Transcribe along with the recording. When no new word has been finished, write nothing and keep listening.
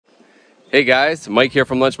Hey guys, Mike here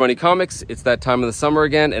from Lunch Money Comics. It's that time of the summer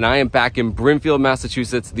again, and I am back in Brimfield,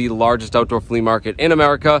 Massachusetts, the largest outdoor flea market in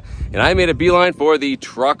America, and I made a beeline for the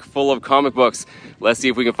truck full of comic books. Let's see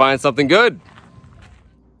if we can find something good.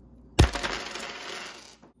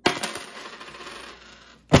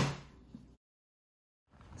 Is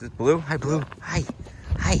this Blue? Hi, Blue. Hi.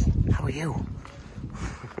 Hi. How are you?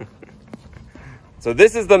 So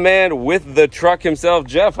this is the man with the truck himself.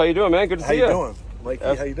 Jeff, how you doing, man? Good to see you. How you doing? Mikey,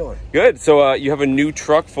 how you doing? Good. So you have a new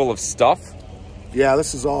truck full of stuff? Yeah,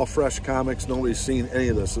 this is all fresh comics. Nobody's seen any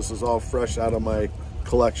of this. This is all fresh out of my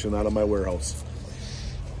collection, out of my warehouse.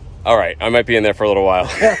 All right, I might be in there for a little while.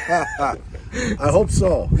 I hope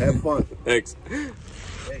so. Have fun. Thanks.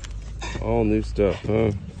 All new stuff,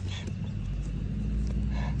 huh?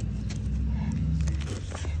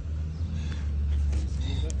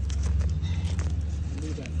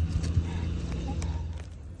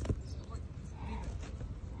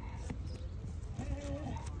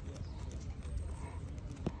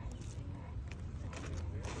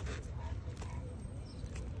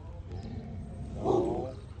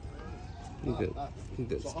 I think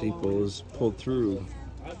that staple is pulled through.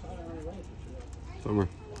 Bummer. Is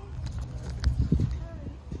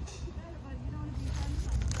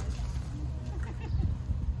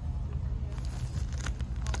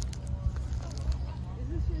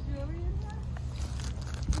this your jewelry in here?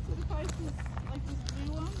 What's the prices like this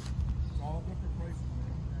blue one? It's all different prices.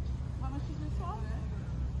 How much is this one?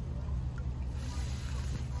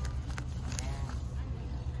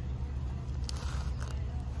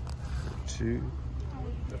 Two.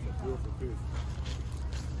 That's a beautiful piece.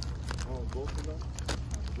 Oh, both of them?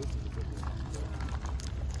 This is a good one.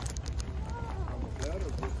 That or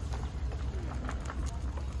this?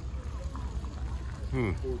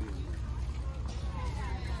 40.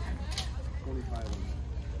 25 on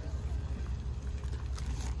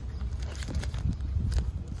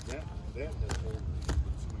that. That's old.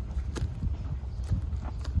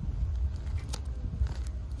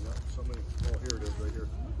 Yep, somebody, oh, here it is, right here.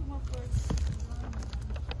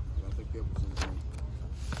 I think that was in there.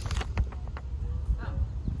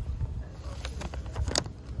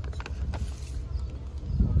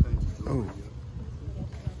 Oh,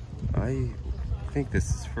 I think this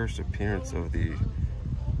is first appearance of the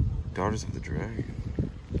Daughters of the Dragon.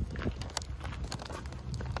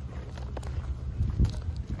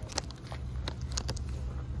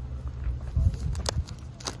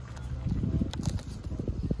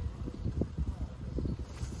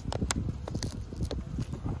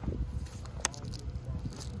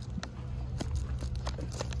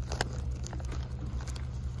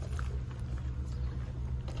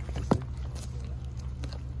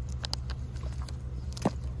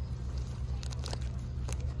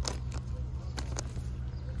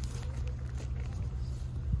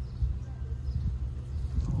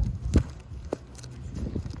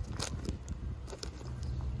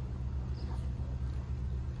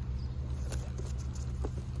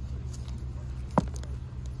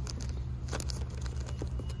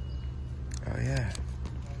 Oh yeah.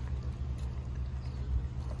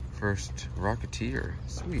 First Rocketeer.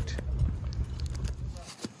 Sweet.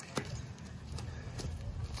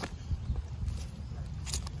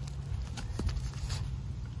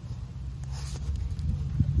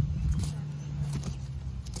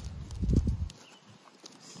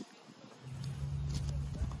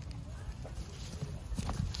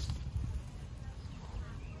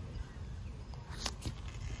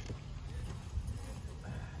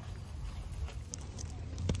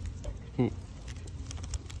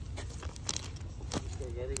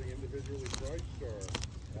 Everything individually priced, or?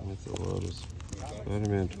 That's a lot of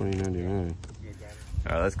Spider-Man 2099.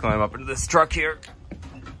 All right, let's climb up into this truck here.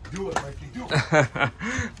 Do it, Mikey, do it.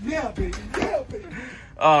 Yeah, baby, yeah, baby.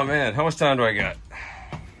 Oh man, how much time do I got?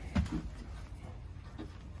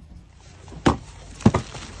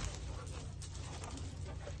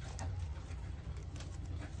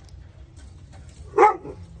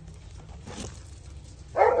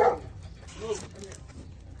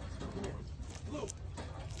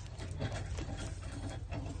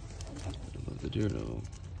 Daredevil.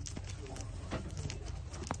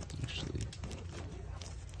 Actually,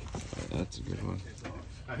 that's a good one.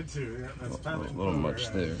 I do, yeah. That's A little much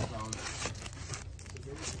there.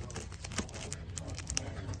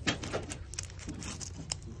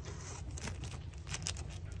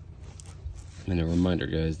 And a reminder,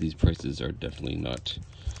 guys, these prices are definitely not,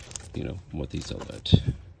 you know, what they sell at.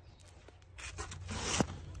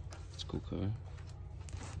 It's a cool car.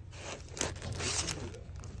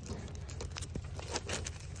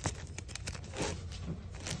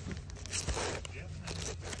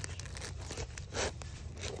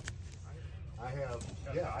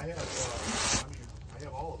 Yeah, I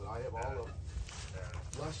have all of it. I have all of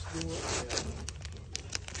Les Stewart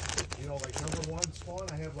and, you know, like #1 Spawn,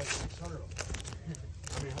 I have like 600 of them.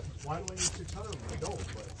 I mean, why do I need 600 of them? I don't,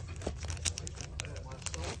 but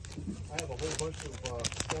I have a whole bunch of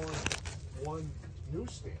Spawn 1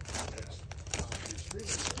 newsstand. That's extremely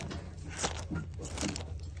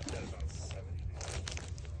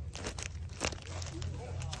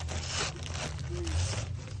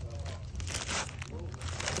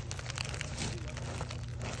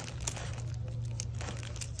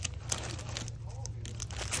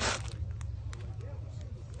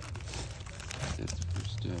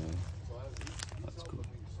That's cool.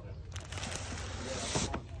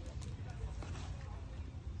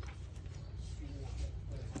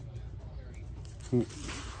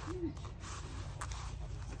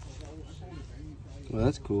 Well,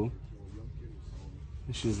 that's cool.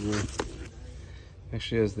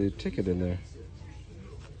 Actually has the ticket in there.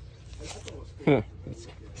 Huh, that's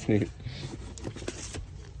neat.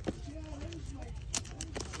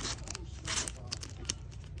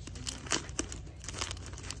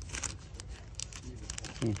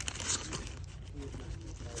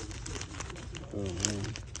 Oh man.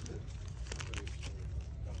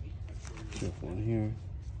 Careful in here.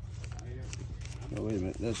 Oh wait a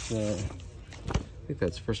minute, that's I think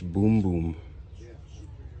that's first Boom Boom.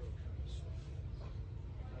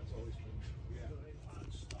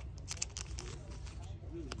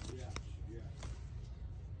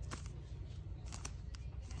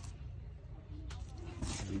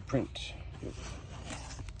 Reprint. Yep.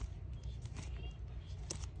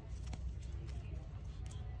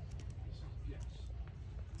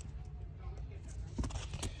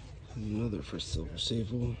 Another for Silver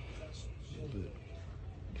Sable, but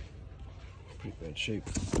pretty bad shape.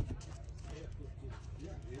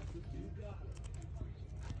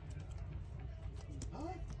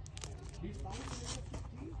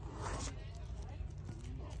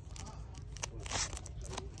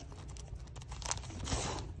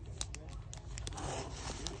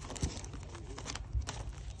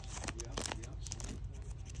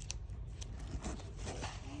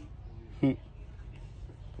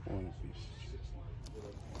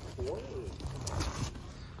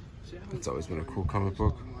 It's always been a cool comic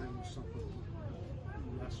book.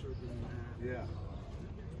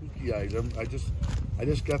 Yeah, I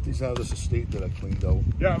just got these out of this estate that I cleaned out.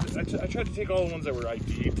 Yeah, I tried to take all the ones that were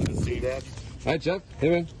ID'd to see that. All right, Jeff. Hey,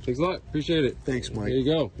 man. Thanks a lot. Appreciate it. Thanks, Mike. There you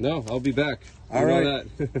go. No, I'll be back. All right.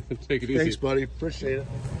 Take it easy. Thanks, buddy. Appreciate it.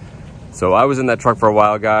 So I was in that truck for a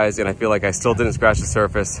while, guys, and I feel like I still didn't scratch the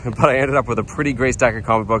surface, but I ended up with a pretty great stack of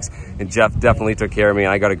comic books, and Jeff definitely took care of me,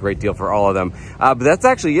 and I got a great deal for all of them. But that's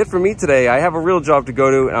actually it for me today. I have a real job to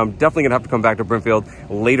go to, and I'm definitely gonna have to come back to Brimfield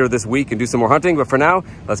later this week and do some more hunting, but for now,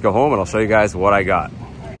 let's go home and I'll show you guys what I got.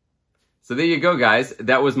 So there you go, guys.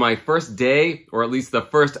 That was my first day, or at least the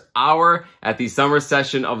first hour at the summer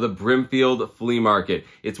session of the Brimfield Flea Market.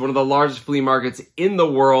 It's one of the largest flea markets in the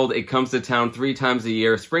world. It comes to town 3 times a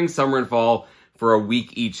year, spring, summer, and fall, for a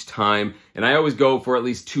week each time. And I always go for at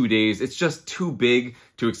least 2 days. It's just too big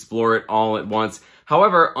to explore it all at once.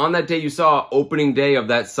 However, on that day you saw, opening day of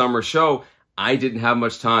that summer show, I didn't have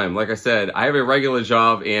much time. Like I said, I have a regular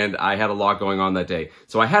job and I had a lot going on that day.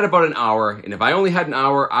 So I had about an hour, and if I only had an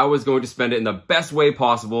hour, I was going to spend it in the best way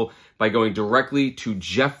possible by going directly to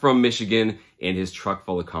Jeff from Michigan and his truck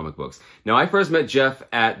full of comic books. Now, I first met Jeff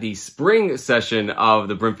at the spring session of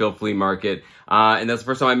the Brimfield Flea Market, and that's the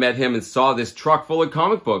first time I met him and saw this truck full of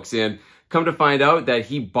comic books. And come to find out that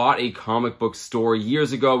he bought a comic book store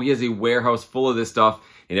years ago. He has a warehouse full of this stuff,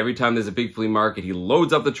 and every time there's a big flea market, he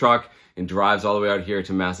loads up the truck and drives all the way out here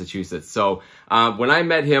to Massachusetts. So when I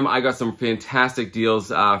met him, I got some fantastic deals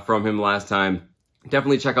from him last time.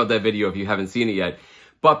 Definitely check out that video if you haven't seen it yet.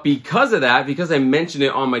 But because of that, because I mentioned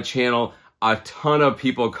it on my channel, a ton of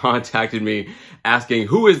people contacted me asking,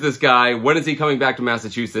 who is this guy? When is he coming back to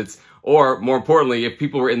Massachusetts? Or more importantly, if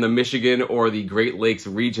people were in the Michigan or the Great Lakes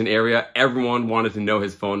region area, everyone wanted to know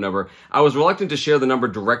his phone number. I was reluctant to share the number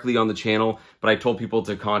directly on the channel, but I told people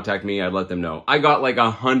to contact me. I'd let them know. I got like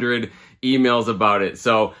 100 emails about it.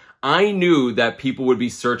 So I knew that people would be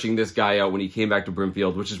searching this guy out when he came back to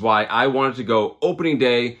Brimfield, which is why I wanted to go opening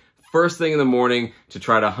day, first thing in the morning, to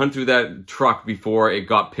try to hunt through that truck before it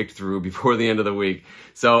got picked through, before the end of the week.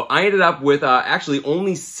 So I ended up with actually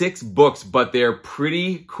only 6 books, but they're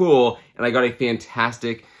pretty cool, and I got a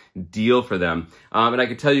fantastic deal for them. And I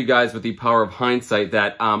can tell you guys with the power of hindsight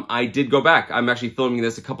that I did go back. I'm actually filming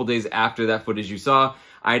this a couple days after that footage you saw.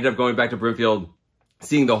 I ended up going back to Brimfield,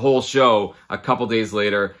 seeing the whole show a couple days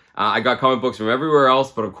later. I got comic books from everywhere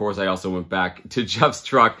else, but of course I also went back to Jeff's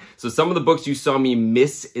truck. So some of the books you saw me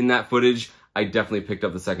miss in that footage, I definitely picked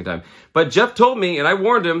up the second time. But Jeff told me, and I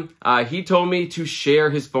warned him, he told me to share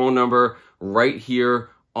his phone number right here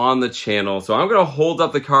on the channel. So I'm going to hold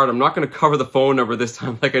up the card. I'm not going to cover the phone number this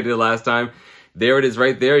time like I did last time. There it is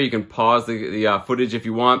right there. You can pause the footage if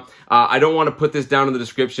you want. I don't want to put this down in the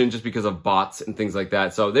description just because of bots and things like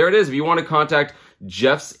that. So there it is. If you want to contact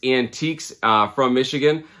Jeff's Antiques from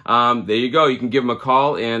Michigan, there you go. You can give him a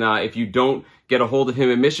call. And if you don't get a hold of him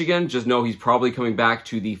in Michigan, just know he's probably coming back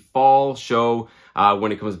to the fall show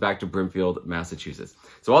when it comes back to Brimfield, Massachusetts.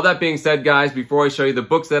 So all that being said, guys, before I show you the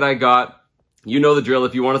books that I got, you know the drill.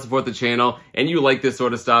 If you want to support the channel and you like this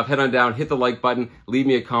sort of stuff, head on down, hit the like button, leave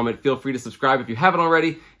me a comment. Feel free to subscribe if you haven't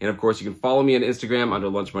already. And of course, you can follow me on Instagram under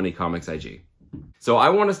Lunch Money Comics IG. So I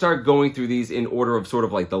want to start going through these in order of sort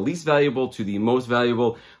of like the least valuable to the most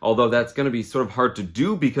valuable, although that's going to be sort of hard to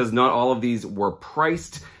do because not all of these were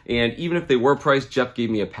priced. And even if they were priced, Jeff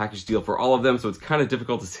gave me a package deal for all of them. So it's kind of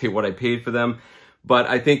difficult to say what I paid for them. But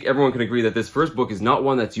I think everyone can agree that this first book is not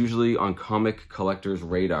one that's usually on comic collectors'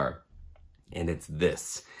 radar. And it's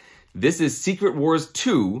this. This is Secret Wars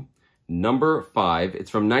 2, number 5. It's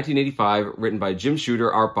from 1985, written by Jim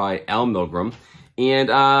Shooter, art by Al Milgrom. And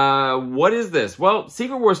what is this? Well,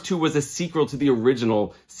 Secret Wars 2 was a sequel to the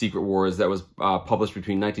original Secret Wars that was published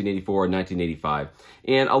between 1984 and 1985.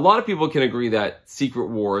 And a lot of people can agree that Secret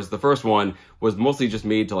Wars, the first one, was mostly just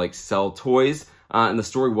made to like sell toys. And the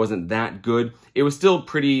story wasn't that good. It was still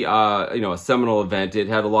pretty, a seminal event. It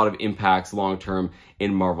had a lot of impacts long-term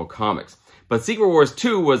in Marvel Comics. But Secret Wars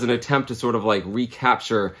 2 was an attempt to sort of like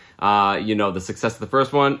recapture, the success of the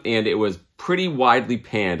first one, and it was pretty widely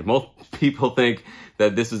panned. Most people think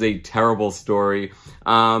that this is a terrible story,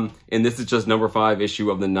 and this is just number 5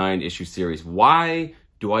 issue of the 9-issue series. Why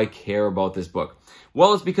do I care about this book?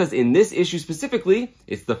 Well, it's because in this issue specifically,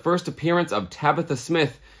 it's the first appearance of Tabitha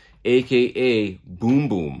Smith, aka Boom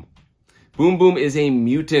Boom. Boom Boom is a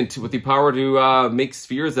mutant with the power to make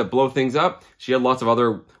spheres that blow things up. She had lots of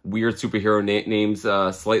other weird superhero names,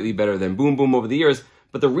 slightly better than Boom Boom over the years.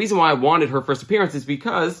 But the reason why I wanted her first appearance is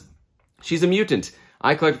because she's a mutant.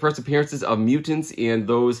 I collect first appearances of mutants and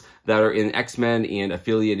those that are in X-Men and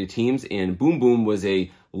affiliated teams. And Boom Boom was a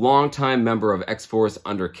longtime member of X-Force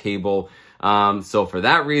under Cable. So for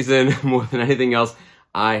that reason, more than anything else,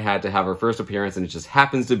 I had to have her first appearance. And it just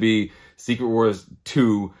happens to be Secret Wars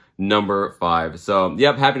 2, number 5. So,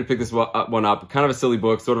 yep, happy to pick this one up. Kind of a silly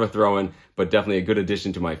book, sort of a throw-in, but definitely a good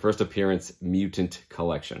addition to my first appearance mutant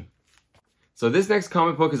collection. So this next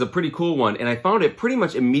comic book is a pretty cool one, and I found it pretty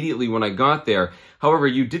much immediately when I got there. However,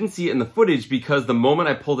 you didn't see it in the footage because the moment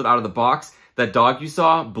I pulled it out of the box, that dog you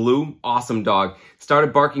saw, Blue, awesome dog,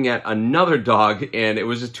 started barking at another dog, and it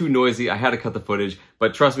was just too noisy. I had to cut the footage,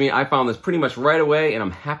 but trust me, I found this pretty much right away, and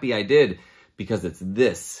I'm happy I did. Because it's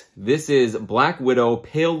this. This is Black Widow,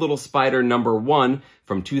 Pale Little Spider number 1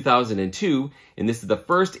 from 2002. And this is the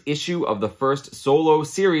first issue of the first solo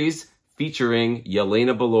series featuring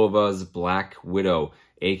Yelena Belova's Black Widow,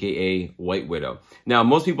 aka White Widow. Now,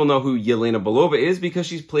 most people know who Yelena Belova is because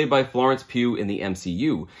she's played by Florence Pugh in the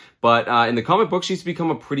MCU. But in the comic book, she's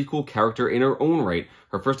become a pretty cool character in her own right.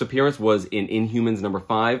 Her first appearance was in Inhumans number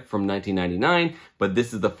 5 from 1999, but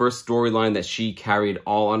this is the first storyline that she carried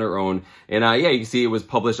all on her own. And yeah, you can see it was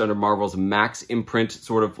published under Marvel's Max imprint,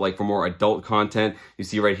 sort of like for more adult content. You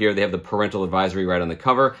see right here, they have the parental advisory right on the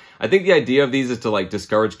cover. I think the idea of these is to like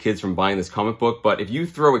discourage kids from buying this comic book, but if you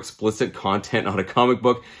throw explicit content on a comic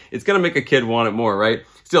book, it's gonna make a kid want it more, right?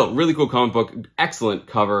 Still, really cool comic book, excellent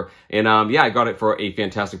cover, and yeah, I got it for a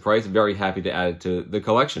fantastic price. Very happy to add it to the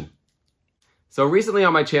collection. So recently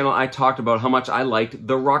on my channel, I talked about how much I liked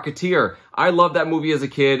The Rocketeer. I loved that movie as a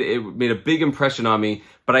kid. It made a big impression on me,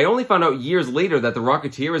 but I only found out years later that The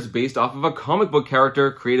Rocketeer is based off of a comic book character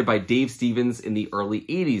created by Dave Stevens in the early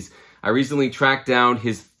 80s. I recently tracked down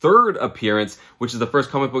his third appearance, which is the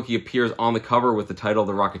first comic book he appears on the cover with the title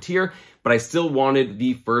The Rocketeer, but I still wanted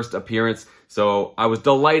the first appearance, so I was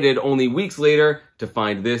delighted only weeks later to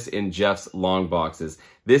find this in Jeff's long boxes.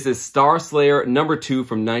 This is Star Slayer number 2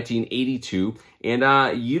 from 1982,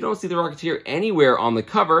 and you don't see the Rocketeer anywhere on the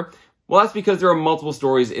cover. Well, that's because there are multiple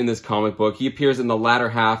stories in this comic book. He appears in the latter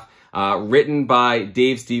half, written by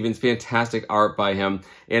Dave Stevens, fantastic art by him.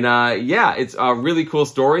 And yeah, it's a really cool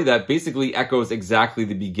story that basically echoes exactly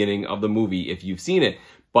the beginning of the movie, if you've seen it.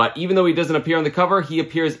 But even though he doesn't appear on the cover, he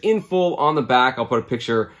appears in full on the back. I'll put a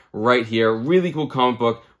picture right here. Really cool comic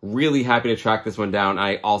book. Really happy to track this one down.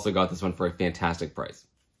 I also got this one for a fantastic price.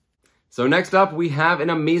 So next up, we have an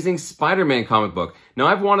amazing Spider-Man comic book. Now,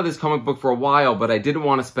 I've wanted this comic book for a while, but I didn't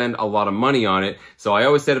want to spend a lot of money on it. So I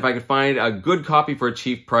always said if I could find a good copy for a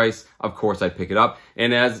cheap price, of course I'd pick it up.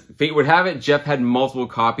 And as fate would have it, Jeff had multiple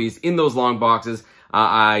copies in those long boxes.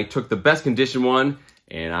 I took the best condition one,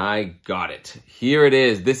 and I got it. Here it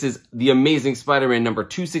is. This is The Amazing Spider-Man number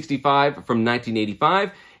 265 from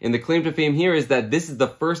 1985. And the claim to fame here is that this is the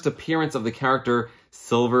first appearance of the character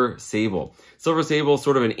Silver Sable. Silver Sable is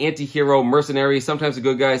sort of an anti-hero, mercenary, sometimes a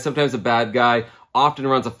good guy, sometimes a bad guy, often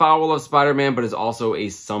runs afoul of Spider-Man, but is also a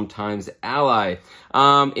sometimes ally.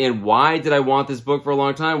 And why did I want this book for a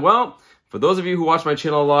long time? Well, for those of you who watch my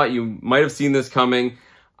channel a lot, you might have seen this coming.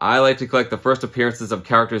 I like to collect the first appearances of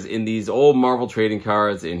characters in these old Marvel trading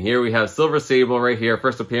cards, and here we have Silver Sable right here,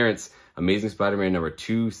 first appearance. Amazing Spider-Man number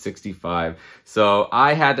 265. So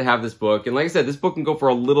I had to have this book. And like I said, this book can go for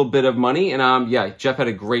a little bit of money. And yeah, Jeff had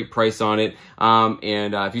a great price on it.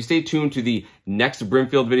 If you stay tuned to the next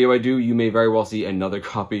Brimfield video I do, you may very well see another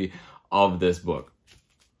copy of this book.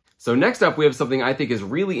 So next up, we have something I think is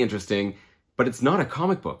really interesting, but it's not a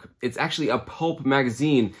comic book. It's actually a pulp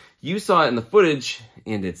magazine. You saw it in the footage,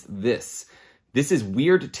 and it's this. This is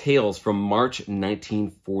Weird Tales from March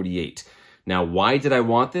 1948. Now, why did I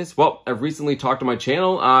want this? Well, I've recently talked on my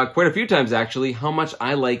channel, quite a few times actually, how much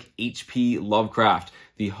I like H.P. Lovecraft,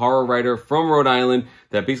 the horror writer from Rhode Island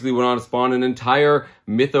that basically went on to spawn an entire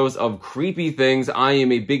mythos of creepy things. I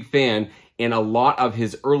am a big fan, and a lot of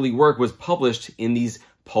his early work was published in these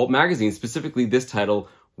pulp magazines, specifically this title,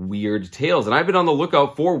 Weird Tales. And I've been on the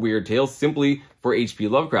lookout for Weird Tales simply for H.P.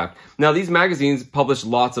 Lovecraft. Now, these magazines published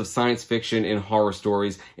lots of science fiction and horror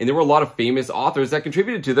stories, and there were a lot of famous authors that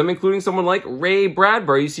contributed to them, including someone like Ray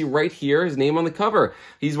Bradbury. You see right here his name on the cover.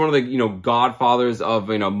 He's one of the, godfathers of,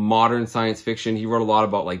 modern science fiction. He wrote a lot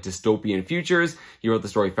about like dystopian futures. He wrote the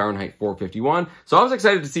story Fahrenheit 451. So I was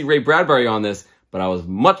excited to see Ray Bradbury on this, but I was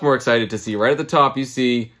much more excited to see right at the top, you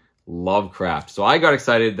see Lovecraft. So I got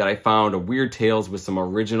excited that I found a Weird Tales with some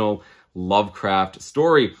original Lovecraft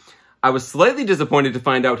story. I was slightly disappointed to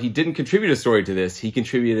find out he didn't contribute a story to this. He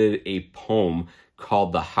contributed a poem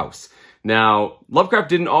called The House. Now, Lovecraft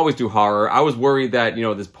didn't always do horror. I was worried that,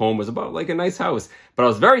 this poem was about like a nice house, but I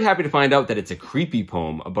was very happy to find out that it's a creepy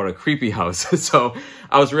poem about a creepy house. So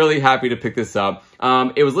I was really happy to pick this up.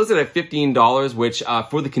 It was listed at $15, which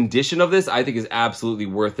for the condition of this, I think is absolutely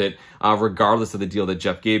worth it, regardless of the deal that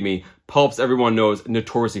Jeff gave me. Pulps, everyone knows,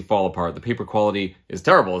 notoriously fall apart. The paper quality is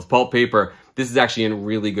terrible. It's pulp paper. This is actually in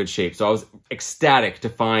really good shape. So I was ecstatic to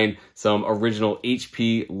find some original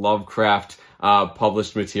H.P. Lovecraft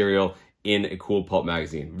published material in a cool pulp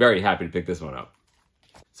magazine. Very happy to pick this one up.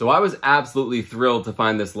 So I was absolutely thrilled to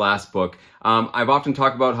find this last book. I've often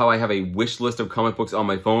talked about how I have a wish list of comic books on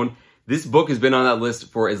my phone. This book has been on that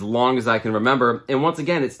list for as long as I can remember. And once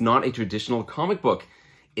again, it's not a traditional comic book.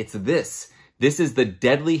 It's this. This is The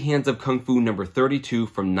Deadly Hands of Kung Fu number 32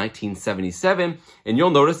 from 1977. And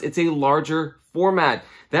you'll notice it's a larger format.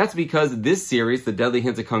 That's because this series, The Deadly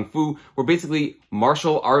Hands of Kung Fu, were basically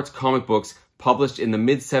martial arts comic books published in the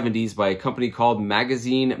mid-70s by a company called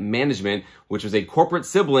Magazine Management, which was a corporate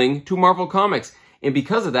sibling to Marvel Comics. And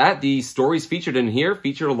because of that, the stories featured in here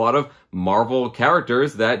featured a lot of Marvel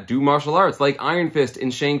characters that do martial arts, like Iron Fist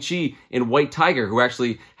and Shang-Chi and White Tiger, who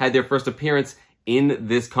actually had their first appearance in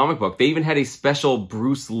this comic book. They even had a special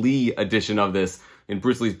Bruce Lee edition of this, and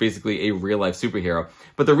Bruce Lee is basically a real-life superhero.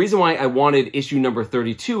 But the reason why I wanted issue number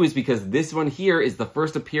 32 is because this one here is the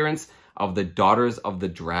first appearance of the Daughters of the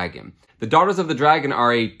Dragon. The Daughters of the Dragon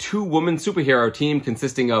are a two-woman superhero team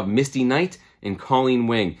consisting of Misty Knight and Colleen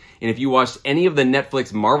Wing. And if you watched any of the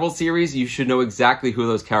Netflix Marvel series, you should know exactly who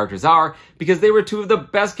those characters are, because they were two of the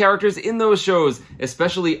best characters in those shows,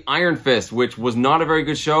 especially Iron Fist, which was not a very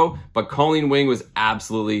good show, but Colleen Wing was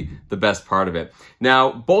absolutely the best part of it.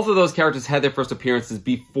 Now, both of those characters had their first appearances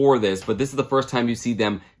before this, but this is the first time you see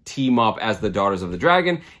them team up as the Daughters of the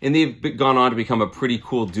Dragon, and they've gone on to become a pretty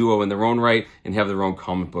cool duo in their own right and have their own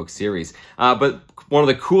comic book series. But one of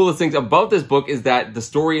the coolest things about this book is that the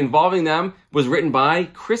story involving them was written by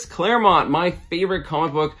Chris Claremont, my favorite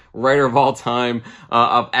comic book writer of all time,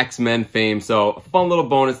 of X-Men fame. So a fun little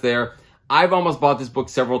bonus there. I've almost bought this book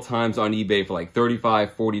several times on eBay for like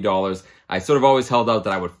 $35, $40. I sort of always held out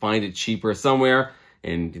that I would find it cheaper somewhere.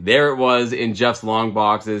 And there it was in Jeff's long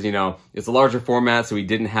boxes. It's a larger format, so he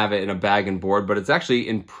didn't have it in a bag and board, but it's actually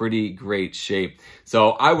in pretty great shape.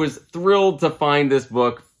 So I was thrilled to find this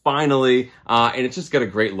book finally, and it's just got a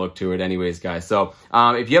great look to it anyways, guys. So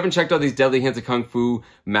if you haven't checked out these Deadly Hands of Kung Fu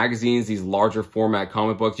magazines, these larger format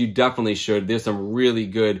comic books, you definitely should. There's some really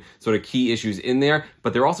good sort of key issues in there,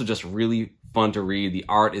 but they're also just really fun to read. The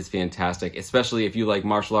art is fantastic, especially if you like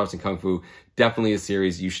martial arts and kung fu. Definitely a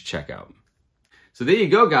series you should check out. So there you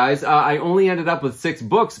go, guys. I only ended up with 6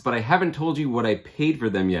 books, but I haven't told you what I paid for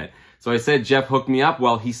them yet. So I said Jeff hooked me up.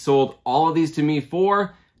 Well, he sold all of these to me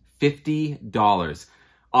for $50.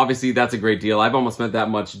 Obviously, that's a great deal. I've almost spent that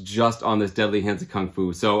much just on this Deadly Hands of Kung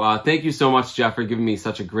Fu. So thank you so much, Jeff, for giving me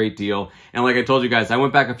such a great deal. And like I told you guys, I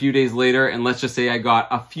went back a few days later, and let's just say I got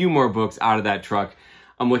a few more books out of that truck.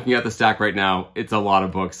 I'm looking at the stack right now. It's a lot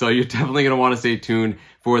of books. So you're definitely going to want to stay tuned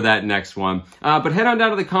for that next one. But head on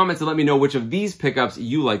down to the comments and let me know which of these pickups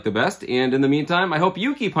you like the best. And in the meantime, I hope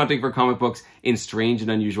you keep hunting for comic books in strange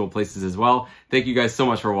and unusual places as well. Thank you guys so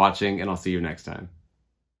much for watching, and I'll see you next time.